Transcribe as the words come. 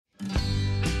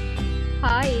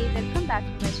back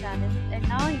to my channel, and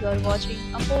now you are watching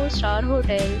a 4-star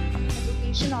hotel. The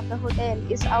location of the hotel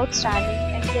is outstanding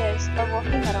and guests are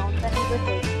walking around the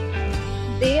neighborhood.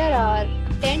 There are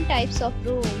 10 types of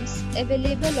rooms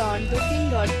available on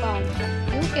booking.com.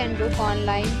 You can book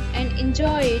online and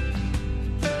enjoy it.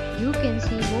 You can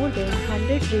see more than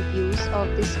 100 reviews of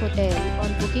this hotel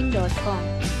on booking.com.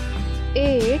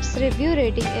 Its review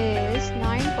rating is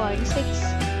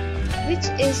 9.6, which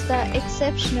is the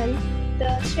exceptional.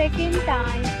 The check-in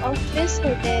time of this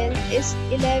hotel is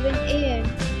 11 a.m.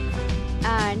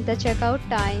 and the checkout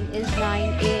time is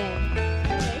 9 a.m.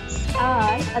 Pets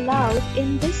are allowed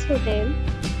in this hotel.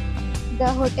 The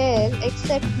hotel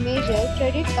accepts major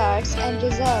credit cards and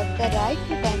reserves the right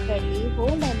to temporarily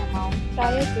hold an amount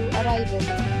prior to arrival.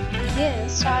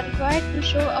 Guests are required to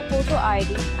show a photo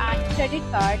ID and credit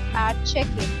card at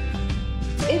check-in.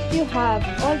 If you have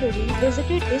already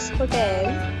visited this hotel,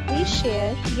 please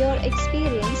share your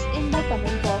experience in the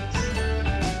comment box.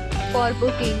 For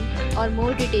booking or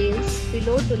more details,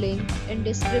 below the link in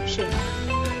description.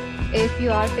 If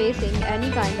you are facing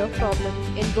any kind of problem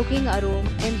in booking a room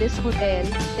in this hotel,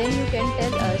 then you can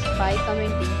tell us by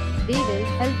commenting. We will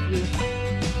help you.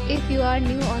 If you are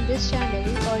new on this channel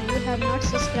or you have not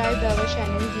subscribed our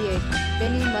channel yet,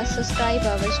 then you must subscribe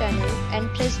our channel and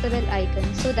press the bell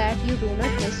icon so that you do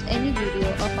not miss any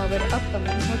video of our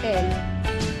upcoming hotel.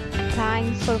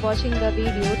 Thanks for watching the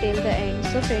video till the end.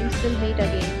 So friends, will meet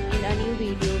again in a new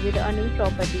video with a new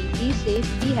property. Be safe,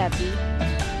 be happy.